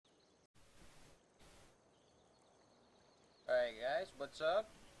Alright guys, what's up?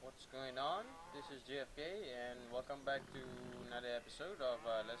 What's going on? This is JFK and welcome back to another episode of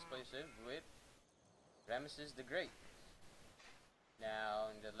Let's Play Civ with Ramesses the Great. Now,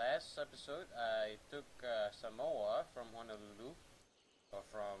 in the last episode, I took Samoa from Honolulu, or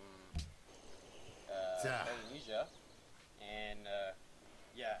from Polynesia, and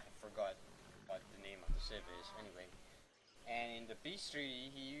yeah, I forgot what the name of the Civ is anyway. And in the peace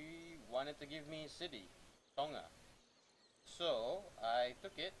treaty, he wanted to give me a city, Tonga. So I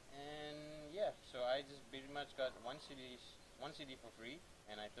took it, and yeah, so I just pretty much got one city for free,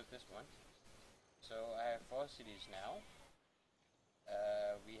 and I took this one. So I have 4 cities now.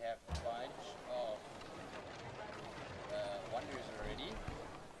 We have a bunch of wonders already,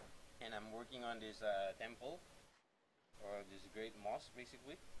 and I'm working on this temple, or this great mosque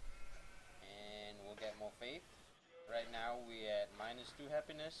basically, and we'll get more faith. Right now we at -2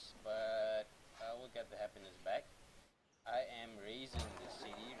 happiness, but I will get the happiness back. I am raising the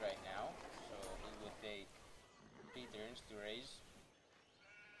city right now, so it will take 3 turns to raise,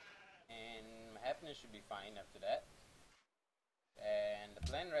 and my happiness should be fine after that. And the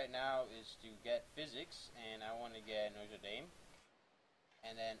plan right now is to get physics, and I want to get Notre Dame,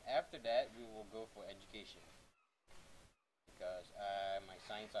 and then after that we will go for education, because my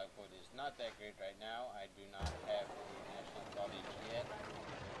science output is not that great right now. I do not have the national college yet,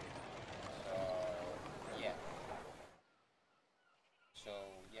 so yeah.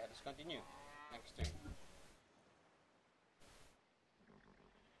 So yeah, let's continue. Next turn.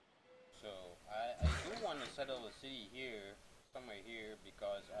 So I do want to settle a city here, somewhere here,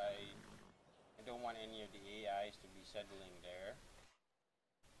 because I don't want any of the AIs to be settling there.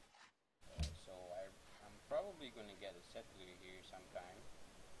 So I'm probably gonna get a settler here sometime.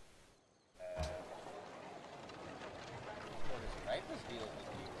 Oh, there's a rifles deal with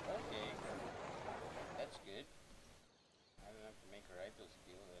you. Okay, that's good. I don't have to make a rifles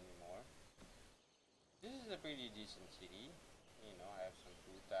deal anymore. This is a pretty decent city. You know, I have some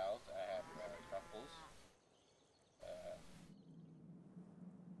food tiles. I have truffles,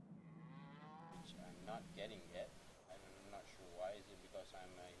 which I'm not getting yet. I'm not sure why. Is it because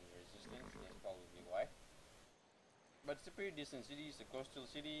I'm in resistance? That's probably why. But it's a pretty decent city. It's a coastal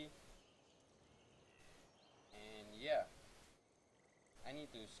city, and yeah, I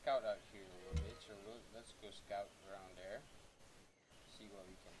need to scout out here a little bit. So let's go scout around there, see what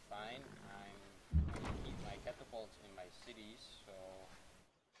we can find. I'm going to keep my catapults in my cities, so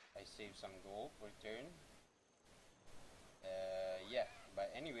I save some gold per turn. Yeah, but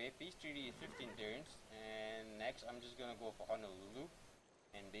anyway, peace treaty is 15 turns, and next I'm just gonna go for Honolulu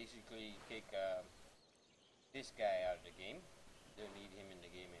and basically kick this guy out of the game. Don't need him in the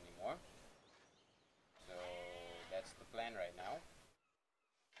game anymore. So that's the plan right now.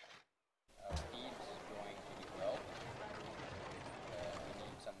 Our thieves is going pretty well. I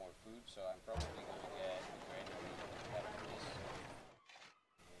need some more food, so I'm probably going to get a granary after this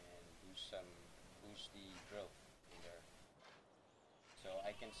and boost the growth in there. So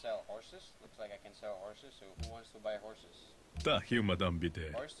I can sell horses. Looks like I can sell horses. So who wants to buy horses?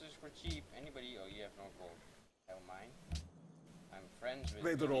 Horses for cheap. Anybody? Oh, you have no gold. I don't mind. I'm friends with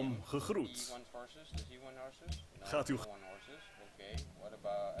Wederom He gegroet. wants horses. Does he want horses? No, Gaat u- he want horses. Okay. What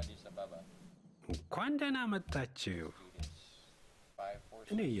about Addis Ababa? እንኳን ደህና መጣችሁ። Do this. 5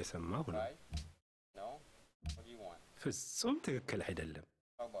 horses. እኔ እየሰማሁ ነው። 5? No? What do you want? ፍጹም ትክክል አይደለም።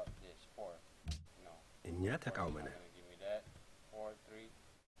 How about this? 4? No. እኛ You're not ተቃውመናል። gonna give me that. 4, 3.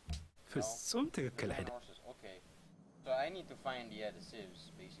 ፍጹም You ትክክል want አይደለም። horses? Okay. So I need to find the other civs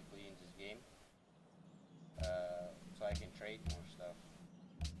basically in this game. So I can trade more stuff.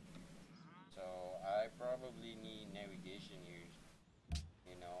 So I probably need navigation here,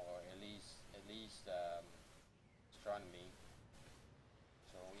 you know, or at least astronomy.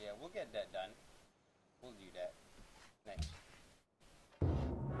 So yeah, we'll get that done. We'll do that next.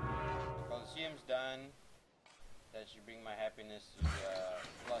 The Colosseum's done. That should bring my happiness to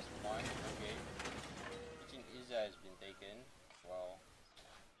 +1. Okay. Teaching Iza has been taken. Well,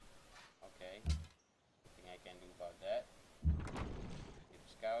 okay. Nothing I can do about that.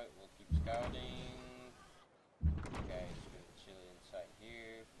 We'll keep scouting. Okay, it's gonna chill inside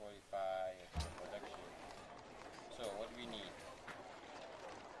here. 45 for production. So what do we need?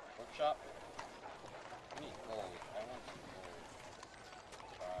 Workshop? We need gold. I want some gold.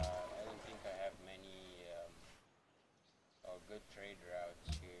 I don't think I have many good trade routes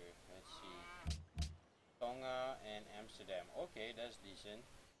here. Let's see. Tonga and Amsterdam. Okay, that's decent.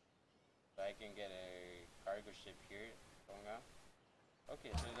 So I can get a cargo ship here, Tonga.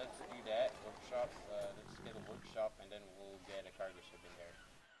 Okay, so let's do that. Workshop. Let's get a workshop, and then we'll get a cargo ship in there.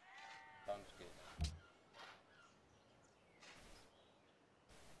 Sounds good.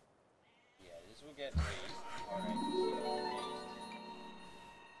 will get raised. Alright, the city will raised.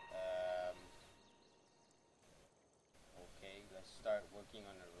 Okay, let's start working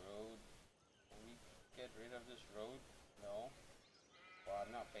on the road. Can we get rid of this road? No. Well,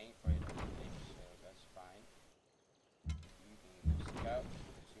 I'm not paying for it, I don't think, so that's fine. You can go scout,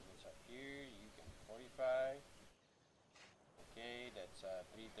 see what's up here. You can fortify. Okay, that's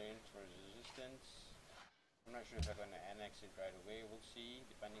 3 turns for resistance. I'm not sure if I'm going to annex it right away. We'll see,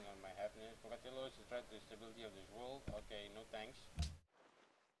 depending on my happiness. Pocatello is a threat to the stability of this world. Okay, no thanks.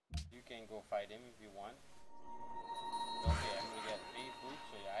 You can go fight him if you want. Okay, I'm going to get faith food.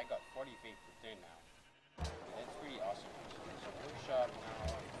 So yeah, I got 40 faith per turn now. Okay, that's pretty awesome. So workshop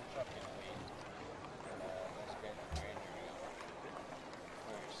now. Workshop can wait. Let's get a granary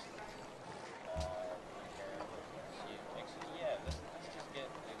first. Let's see if actually, yeah, let's just get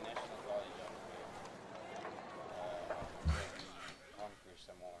the National College on the way. Maybe conquer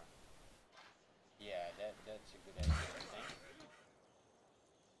some more. Yeah, that's a good idea, I think.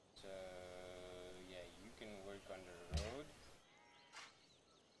 So yeah, you can work on the road.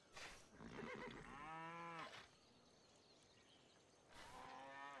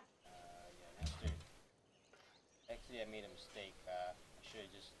 Yeah, next turn. Actually, I made a mistake. I should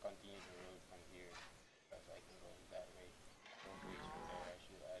have just continued the road from here because I can go that way. Road ways from there.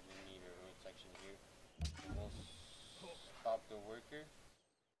 I didn't need a road section here. We'll stop the worker.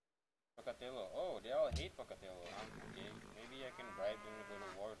 Pocatello. Oh, they all hate Pocatello, huh? Okay, maybe I can bribe them to go to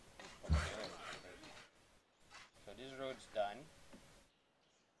war with Pocatello or something. So this road's done.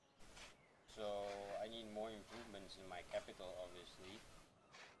 So I need more improvements in my capital, obviously.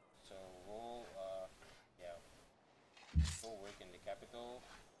 So we'll, yeah, go work in the capital.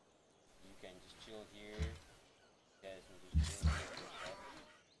 You can just chill here. You guys can just chill here for yourself.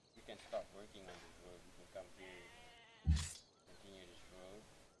 You can stop working on this road. You can come here, continue this road.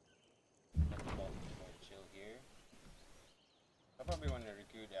 Let the Balkans go chill here. I probably want to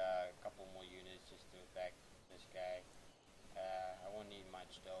recruit a couple more units just to attack this guy. I won't need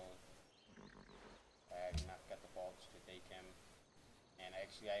much though. I have enough catapults to take him. And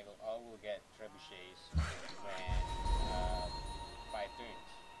actually I will get trebuchets when 5 turns.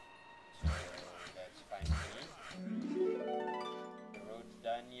 So that's fine for me. The road's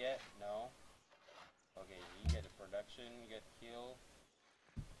done yet? No. Okay, you get a production, you get kill.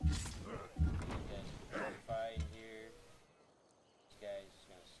 You guys can verify in here. This guy's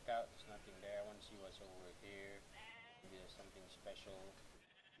gonna scout, there's nothing there. I wanna see what's over here. Maybe there's something special.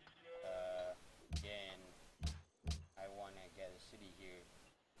 Again, I wanna get a city here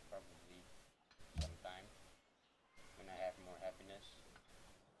probably sometime when I have more happiness.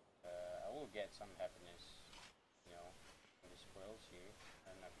 I will get some happiness, you know, from the squirrels here.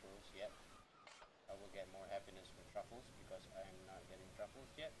 I'm not squirrels yet. I will get more happiness for truffles because I am not getting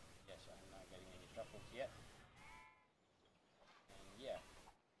truffles yet. Yes, I'm not getting any truffles yet. And yeah,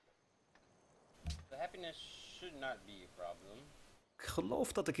 the happiness should not be a problem. Ik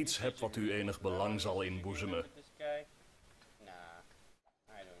geloof dat ik iets heb wat u enig belang zal inboezemen. Nah,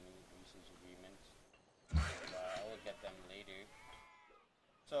 I don't need usage agreements. I will get them later.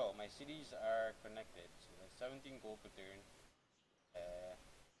 So my cities are connected. So that's 17 gold per turn.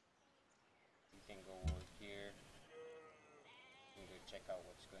 You can go work here. You can go check out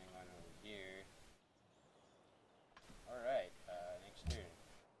what's going on over here. Alright, next turn.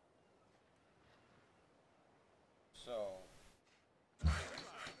 So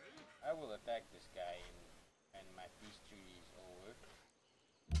I will attack this guy and my peace treaty is over.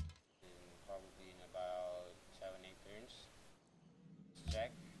 Probably in about 7-8 turns. Let's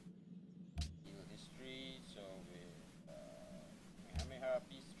check. Heal history. So with Kamehameha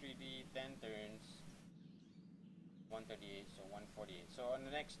peace treaty, 10 turns. 138, so 148. So on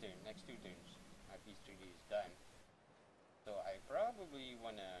the next turn, next 2 turns, my peace treaty is done. So I probably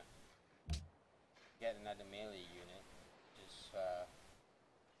wanna get another melee unit. Just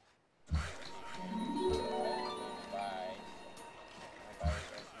buy a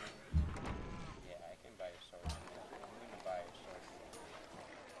swordsman. Yeah, I can buy a swordsman. I'm gonna buy a swordsman.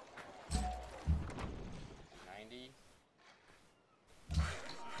 90.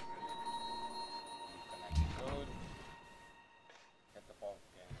 Connect the road. Get the bulk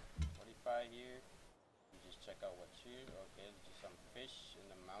again. 45 here. You just check out what's here. Okay, there's just some fish in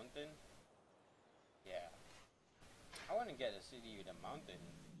the mountain. Yeah. I want to get a city with a mountain.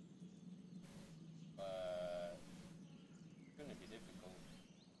 But it's gonna be difficult.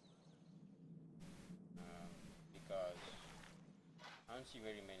 Because I don't see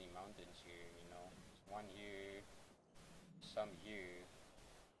very many mountains here, you know. There's one here, some here.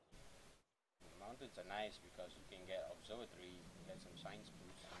 The mountains are nice because you can get observatory, you can get some science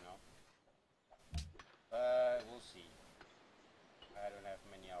boosts, you know. We'll see. I don't have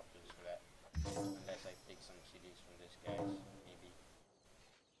many options for that. Unless I take some cities from this guys, maybe.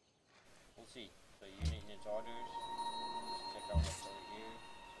 We'll see. So unit needs orders. Let's check out what's over here.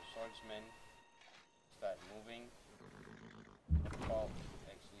 So swordsman, start moving. Catapult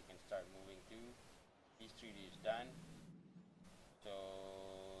actually can start moving too. Peace treaty is done. So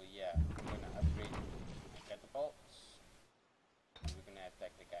yeah, I'm gonna upgrade my catapults. And we're gonna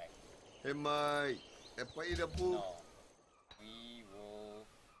attack the guy. Hey mate, heb je dat boel? No. We will.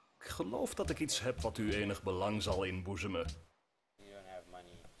 Ik geloof dat ik iets heb wat u enig belang zal inboezemen. We don't have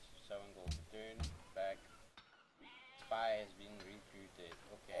money. 7 gold per turn. Back. Spy has been recruited.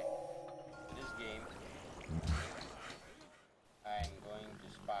 Okay. For this game, I'm going to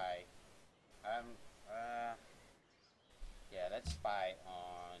spy. Yeah, let's spy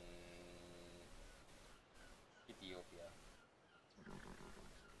on Ethiopia.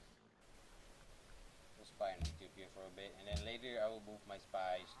 We'll spy on Ethiopia for a bit, and then later I will move my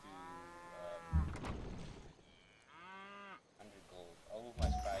spies to 100 gold. I'll move my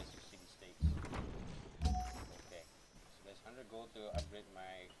spies to city-states. Okay, so there's 100 gold to upgrade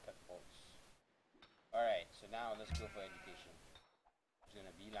my catapults. Alright, so now let's go for education. I'm just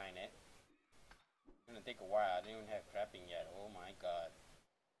gonna beeline it. It's gonna take a while. I don't even have crapping yet. Oh my god.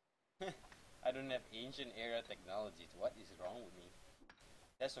 I don't have ancient era technologies. What is wrong with me?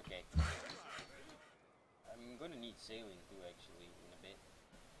 That's okay. I'm gonna need sailing too actually in a bit.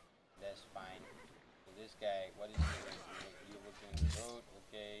 That's fine. So this guy, what is he doing? You're working on the road,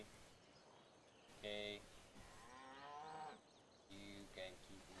 okay. Okay. You can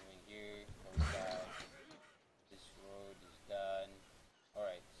keep moving here. Okay. This road is done.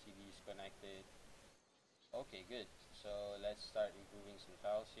 Alright, CD is connected. Okay, good. So let's start improving some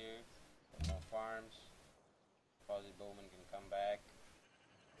tiles here. More farms. Deposit bowman can come back.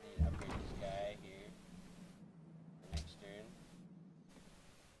 I need to upgrade this guy here. The next turn.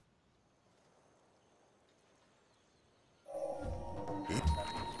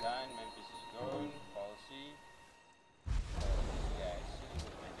 That is done. Memphis is gone. Policy. This guy. City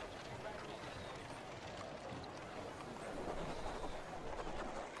will manage to Memphis.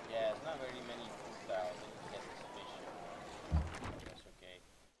 Yeah, it's not very many food tiles. I need to get this fish. That's okay.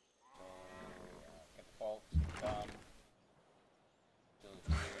 So, catapult, come. Still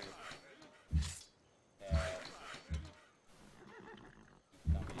here. That. Keep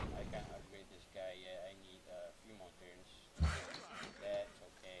coming. I can't upgrade this guy yet. I need a few more turns. That's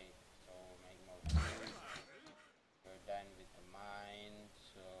okay. So, make more food. We're done with the mine.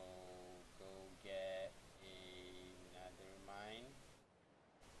 So, go get another mine.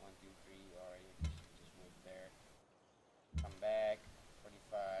 1, 2, 3. Alright, just move there. Come back.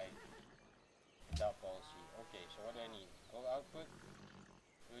 45. Without policy. Okay, so what do I need? Gold output.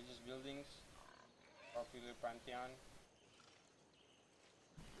 Religious buildings. Popular pantheon.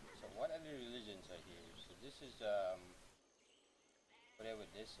 So what other religions are here? So this is whatever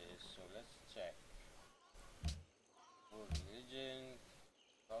this is. So let's check. World religion,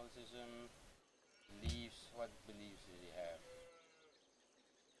 Catholicism, beliefs. What beliefs does he have?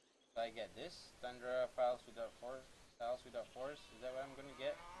 So I get this Tundra files without forest. Tiles without forest. Is that what I'm gonna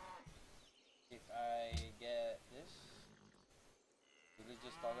get? If I get this,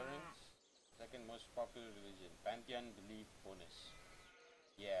 religious tolerance, second most popular religion, pantheon belief bonus.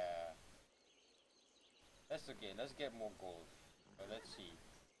 Yeah, that's okay. Let's get more gold. So let's see.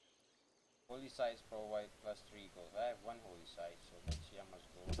 Holy sites provide plus 3 gold. I have 1 holy site, so let's see how much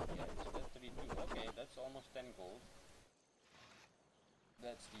gold we get. So that's 32. Okay, that's almost 10 gold.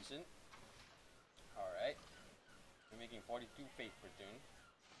 That's decent. Alright. We're making 42 faith per turn.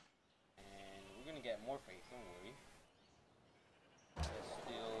 And we're gonna get more faith, don't worry. That's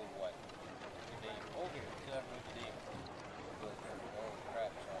still what? Today. Okay, we still have today. Good. Oh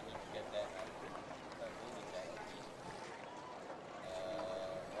crap, so I need to get that out. Start building that at least.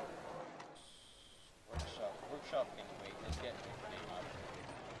 Workshop can wait. Let's get the name up.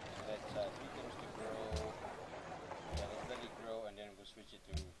 So that's 3 things to grow. Yeah, let's let it grow and then we'll switch it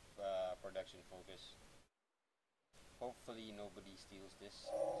to production focus. Hopefully nobody steals this.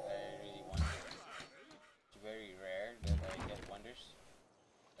 I really want it. It's very rare that I get wonders.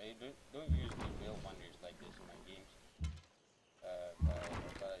 I don't usually build wonders like this in my games. But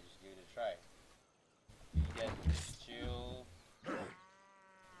I thought I'd just give it a try. You guys will just chill.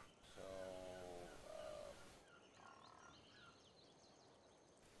 So,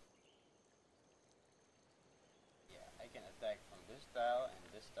 yeah, I can attack from this tile and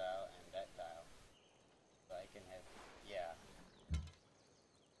this tile and that tile. So I can have, yeah.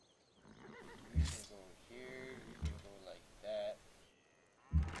 You can go here, you can go like that.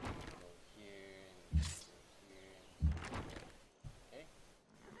 You can go here, and you can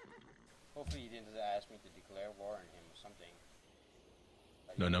Hopefully he didn't ask me to declare war on him or something.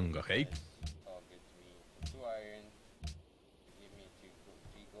 But No, nanga cake. it's all good to me. 2 iron. Give me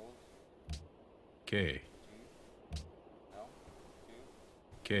 3 gold. Okay. 2. No? 2.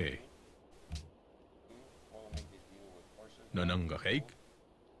 Okay. 2. We'll make this deal with horses. No, nanga cake.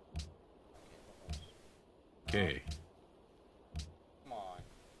 Okay, propose. Okay. Come on.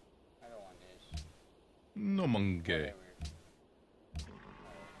 I don't want this. No mange. Whatever.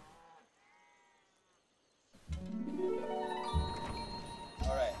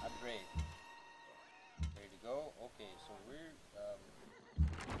 Alright, upgrade. Ready to go? Okay, so we're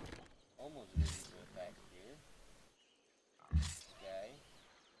almost ready to attack here. This guy.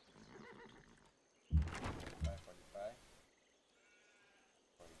 45,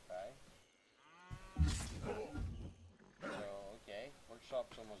 45. 45. So, okay.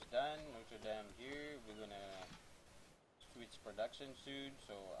 Workshop's almost done. Notre Dame here. We're gonna switch production soon,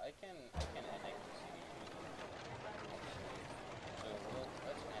 so I can annex the city. So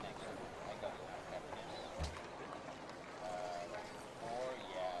let's annex it. I got enough happiness. 4,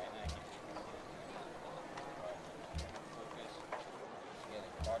 yeah, and I can take this in. Focus. Let's get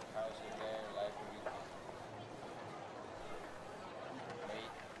a courthouse in there, library. Wait.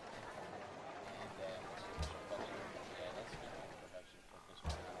 And then let's see what's production. Yeah, let's get more production focus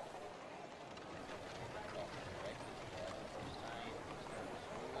for now. Oh, correct. Yeah, first time.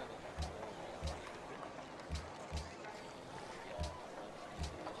 Smooth. Yeah,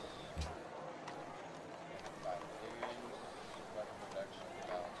 let's do this. 5 turns. What production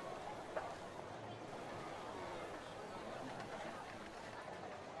counts on?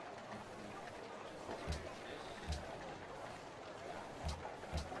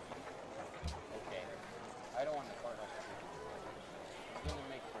 Okay. I don't want the courthouse to be. I'm gonna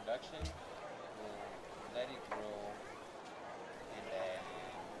make production. We'll let it grow, and then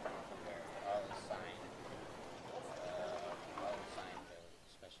from there I'll assign the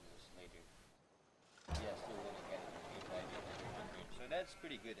specialist later. Yeah, still gonna get it by the 100. So that's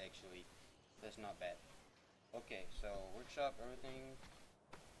pretty good actually. That's not bad. Okay, so workshop everything.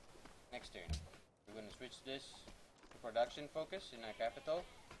 Next turn. We're gonna switch this to production focus in our capital.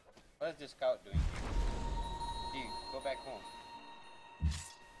 What is this scout doing here? Dude, go back home.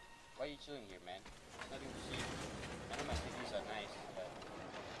 Why are you chilling here, man? There's nothing to see. I know my cities are nice, but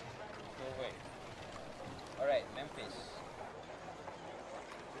go away. Alright, Memphis.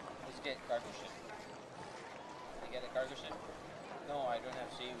 Let's get cargo ship. Can I get a cargo ship? No, I don't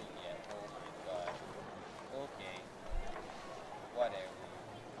have sailing yet. Oh my god. Okay. Whatever.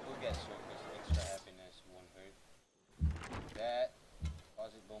 We'll get circus. Extra happiness won't hurt. That.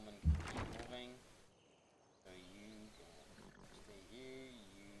 Deposit Bowman keep moving. So you can stay here.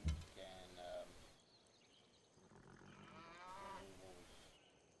 You can move over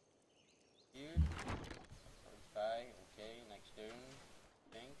here. 45. Okay, next turn. I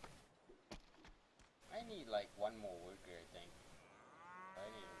think. I need like one more worker, I think. I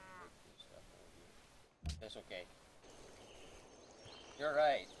need to work this stuff over here. That's okay. You're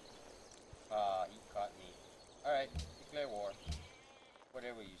right. He caught me. Alright, declare war.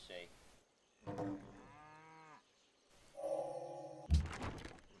 Whatever you say. It's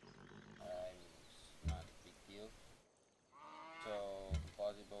not a big deal. So,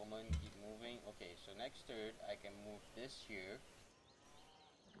 deposit Bowman, keep moving. Okay, so next turn, I can move this here.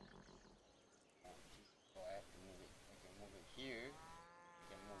 So I have to move it. I can move it here.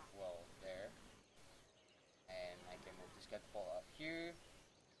 I can move, well, there. And I can move this catapult up here.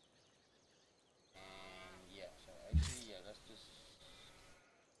 And yeah, so actually, yeah, let's just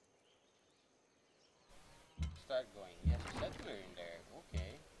start going. Yes, a settler in there.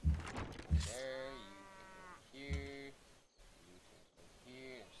 Okay. There, you can go here. You can go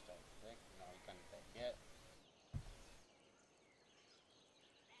here and start attack. No, you can't attack yet.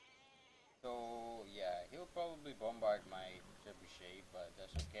 So yeah, he'll probably bombard my trebuchet, but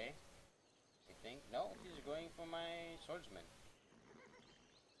that's okay. I think. No, he's going for my swordsman.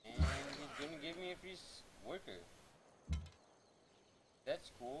 And he's gonna give me a free worker.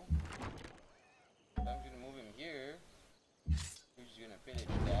 That's cool. So I'm gonna move him here. He's just gonna pillage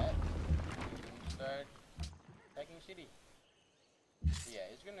that. He's gonna start attacking city. Yeah,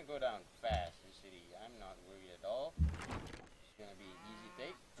 it's gonna go down fast, the city. I'm not worried at all. It's gonna be an easy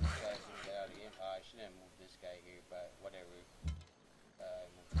take. This guy's gonna get out of the game. I shouldn't have moved this guy here, but whatever. I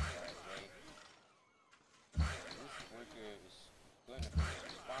moved this guy away. This worker is going to finish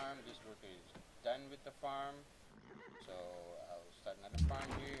his farm. This worker is done with the farm. So I'll start another farm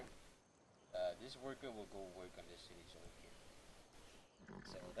here. This worker will go work on this city, so okay.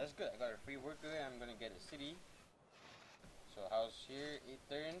 So that's good. I got a free worker. I'm gonna get a city. So house here, 8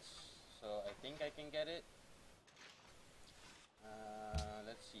 turns. so I think I can get it.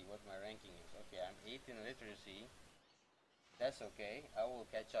 Let's see what my ranking is. Okay, I'm 8 in literacy. That's okay. I will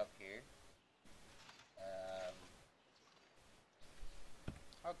catch up here.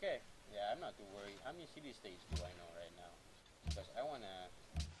 Okay. Yeah, I'm not too worried. How many city states do I know right now? Because I wanna.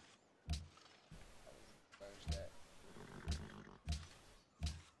 Where's that?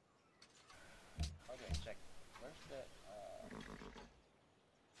 How do I check? Where's that?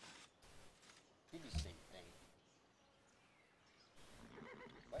 City state thing.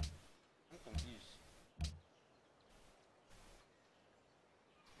 What? I'm confused.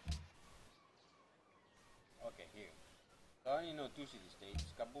 Okay, here. So I only know 2 city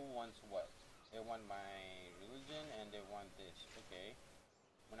states. Kabul wants what? They want my religion and they want this. Okay.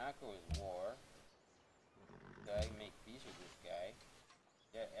 Monaco is war. Do I make peace with this guy?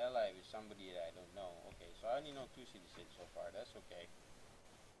 They're ally with somebody that I don't know. Okay, so I only know 2 city states so far. That's okay.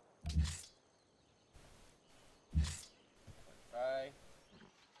 Try.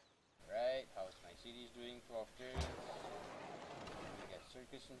 Right, how's my cities doing? 12 turns. We got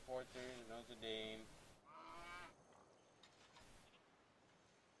Circus in 4 turns, Notre Dame.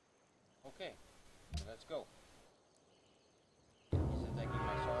 Okay, so let's go. He's attacking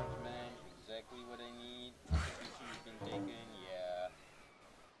my swordsman. Exactly what I need. Picture's been taken. Yeah,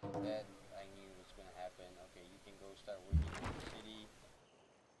 that I knew was gonna happen. Okay, you can go start working on the city.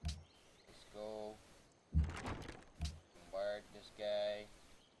 Let's go. Bombard this guy.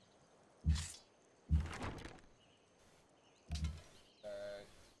 Start.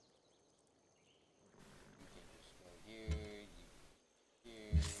 You can just go here.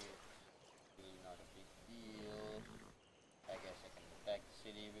 Here. Really not a big deal. I guess I can attack the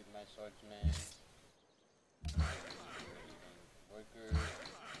city with my swordsman. Worker.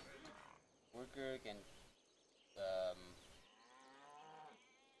 Worker can.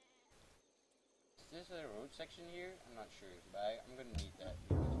 Is this a road section here? I'm not sure, but I'm gonna need that.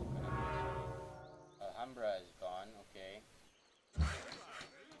 Alhambra is gone. Okay.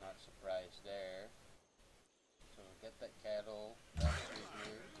 Not surprised there. So get that cattle. That's right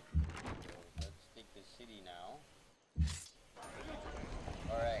here. So let's take the city now.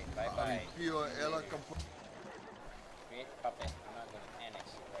 Alright, bye bye. Create puppet. I'm not gonna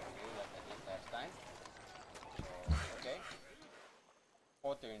annex it right here like I did last time. So, okay.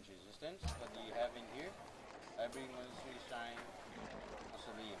 4 turns resistance. What do you have in here? I bring Monastery Shrine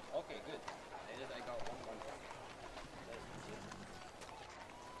Mausoleum. Okay, good. I got one more.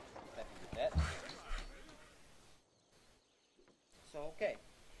 Happy with that. So, okay.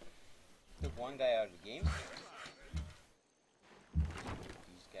 Took one guy out of the game.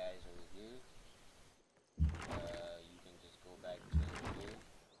 These guys over here. You can just go back to here.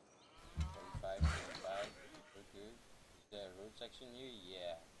 45, 45. We're good. Is there a road section here?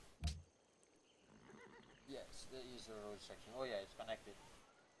 Yeah. Yes, there is a road section. Oh yeah, it's connected.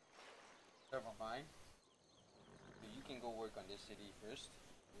 Never mind. So you can go work on this city first.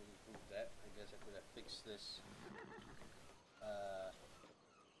 We'll improve that. I guess I could have fixed this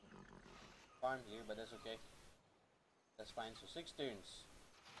farm here, but that's okay. That's fine. So 6 turns.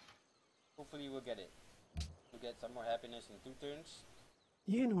 Hopefully we'll get it. We'll get some more happiness in 2 turns.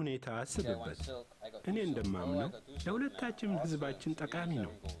 ይህን ሁኔታ አስብበት። እኔ እንደማምነው ለሁለታችንም ህዝባችን ጠቃሚ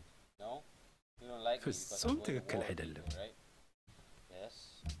ነው። ፍጹም ትክክል አይደለም።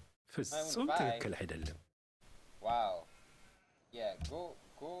 ፍጹም ትክክል አይደለም። Wow. Yeah, go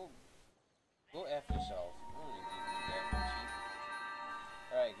F yourself.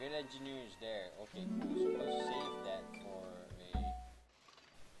 Alright, great engineer is there. Okay, cool. So we'll save that for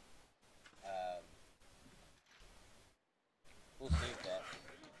we'll save that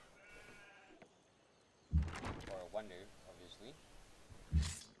for a wonder, obviously.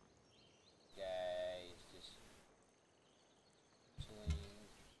 Guys, just chilling.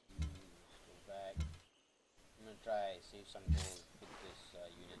 Let's go back. I'm gonna try save some gold, put this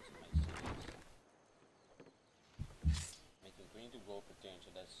units in my cities. Making 22 gold per turn, so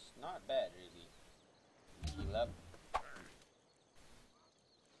that's not bad really. Heal up.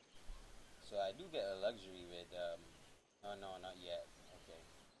 So I do get a luxury with no, not yet. Okay.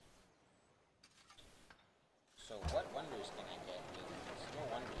 So what wonders can I get? There's no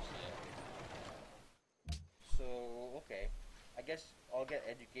wonders yet. So okay, I guess I'll get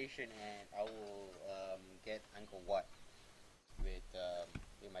education and I will get Uncle Wat with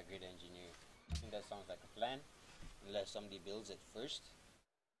my great engineer. I think that sounds like a plan, unless somebody builds it first.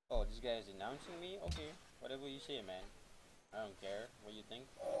 Oh, this guy is denouncing me? Okay, whatever you say, man. I don't care what you think.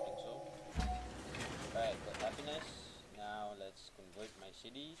 I don't think so. Alright, got happiness. Now let's convert my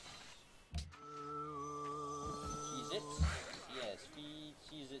cities. Cheese it. Yes, feeds.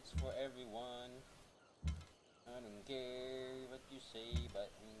 Cheez-Its for everyone. I don't care what you say, but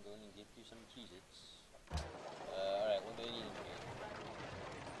I'm going to get you some Cheez-Its. Alright, what do I need in here?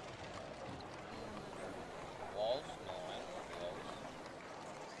 Walls? No, I don't want walls.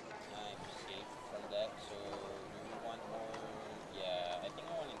 I'm safe from that, so do we want more? Yeah, I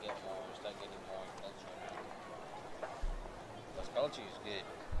think I want to get more, start getting more culture now. Because culture is good.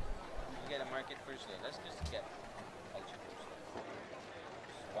 We get a market first though. Let's just get culture first.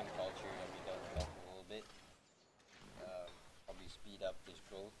 Just one culture that we don't help a little bit. Probably speed up this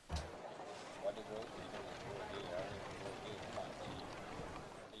growth. Water growth is going to grow here. I don't even grow here. Come on, see.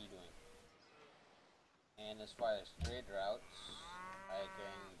 How you doing? And as far as trade routes, I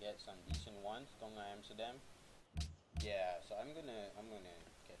can get some decent ones. Tonga, Amsterdam. Yeah, so I'm gonna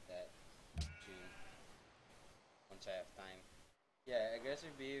get that soon. Once I have time. Yeah,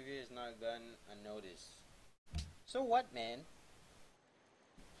 aggressive behavior is not gone unnoticed. So what, man?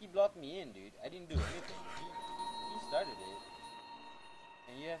 He blocked me in, dude. I didn't do anything. He started it.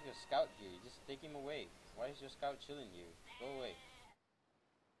 And you have your scout here. Just take him away. Why is your scout chilling here? Go away.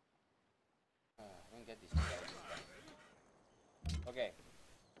 I don't get these scouts. Okay.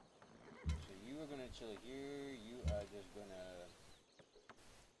 So you are gonna chill here. You are just gonna...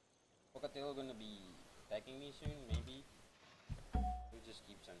 Pocatello gonna be attacking me soon, maybe. We'll just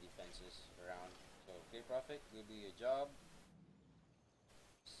keep some defenses around. So, Great Prophet will do your job.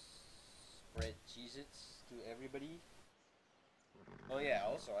 Spread Cheez-Its to everybody. Oh yeah,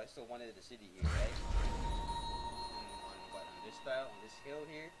 also, I still wanted the city here, right? On this tile, on this hill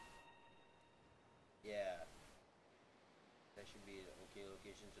here. Yeah. That should be the okay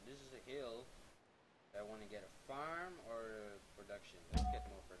location. So this is a hill. I want to get a farm or production. Let's get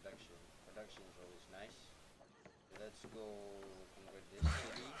more production. Production is always nice. So let's go convert this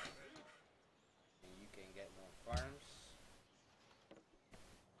city. And you can get more farms.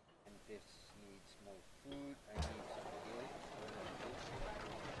 And this needs more food. I need some wood.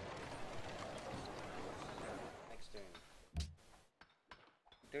 Next turn.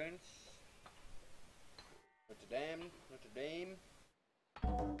 Turns. Notre Dame.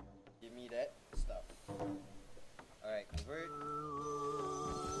 Give me that stuff. Alright, convert.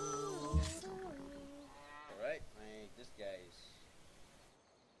 Alright, this guy's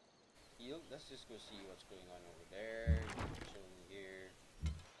healed. Let's just go see what's going on over there. Show me here.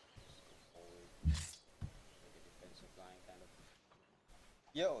 Let's go forward. Like a defensive line kind of.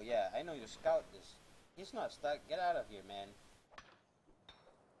 Yo, yeah, I know your scout this. He's not stuck. Get out of here, man.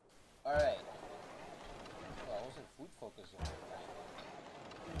 Alright. Oh, I wasn't food focused the whole time.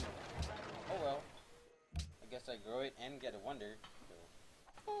 Oh well. I guess I grow it and get a wonder. So.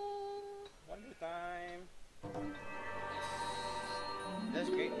 Wonder time. That's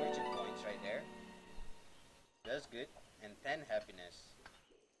great merchant points right there. That's good. And 10 happiness.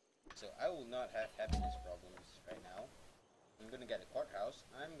 So I will not have happiness problems right now. I'm gonna get a courthouse.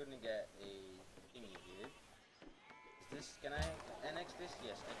 I'm gonna get a thingy here. Can I annex this?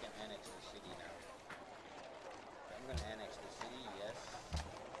 Yes, I can annex the city now. I'm gonna annex the city, yes.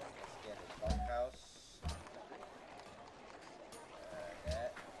 Let's get a courthouse.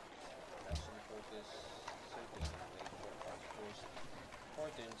 That. Production focus. Circus in a way. Courthouse first.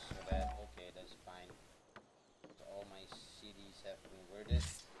 Importance for that. Okay, that's fine. So all my cities have converted.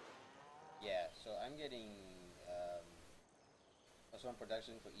 Yeah, so I'm getting plus 1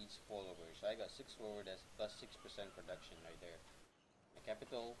 production for each follower. So I got 6 forward, that's plus 6% production right there. My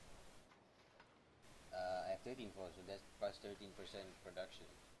capital, I have 13 followers, so that's plus 13% production.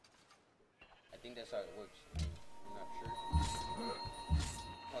 I think that's how it works. I'm not sure.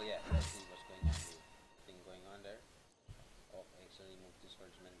 Oh yeah, let's see what's going on here. Nothing going on there. Oh, I actually moved this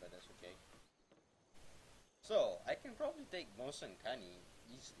swordsman, but that's okay. So, I can probably take Mosan Kani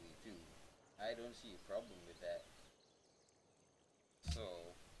easily too. I don't see a problem with that.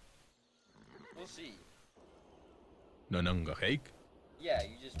 So, we'll see. Nanangaheik? Yeah,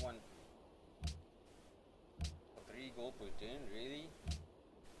 you just want 3 gold per turn, really?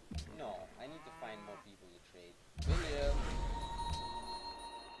 No, I need to find more people to trade. William!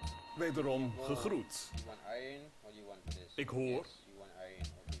 Wederom gegroet. You want iron? What do you want for this? Ik hoor. Yes, you want iron.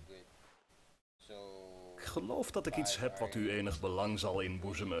 Okay, good. So... Ik geloof dat ik iets heb wat u enig belang zal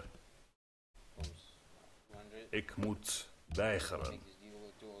inboezemen. Ik moet weigeren.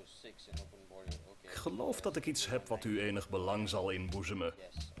 Ik geloof dat ik iets heb wat u enig belang zal inboezemen.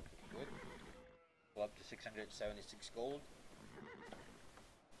 Yes, okay, good. Go up to 676 gold.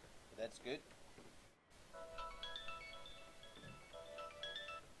 That's good.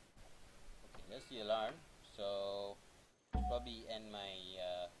 Okay, that's the alarm. So, probably end my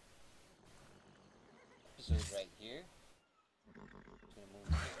episode right here. Just gonna move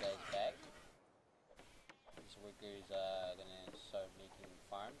these guys back. This worker is gonna start making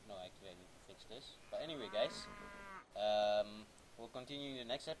farm. No, actually I need to fix this. But anyway, guys, we'll continue in the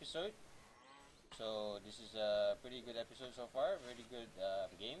next episode. So this is a pretty good episode so far. Really good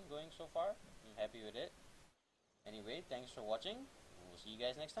game going so far. I'm happy with it. Anyway, thanks for watching. We'll see you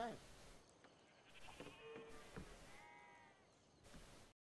guys next time.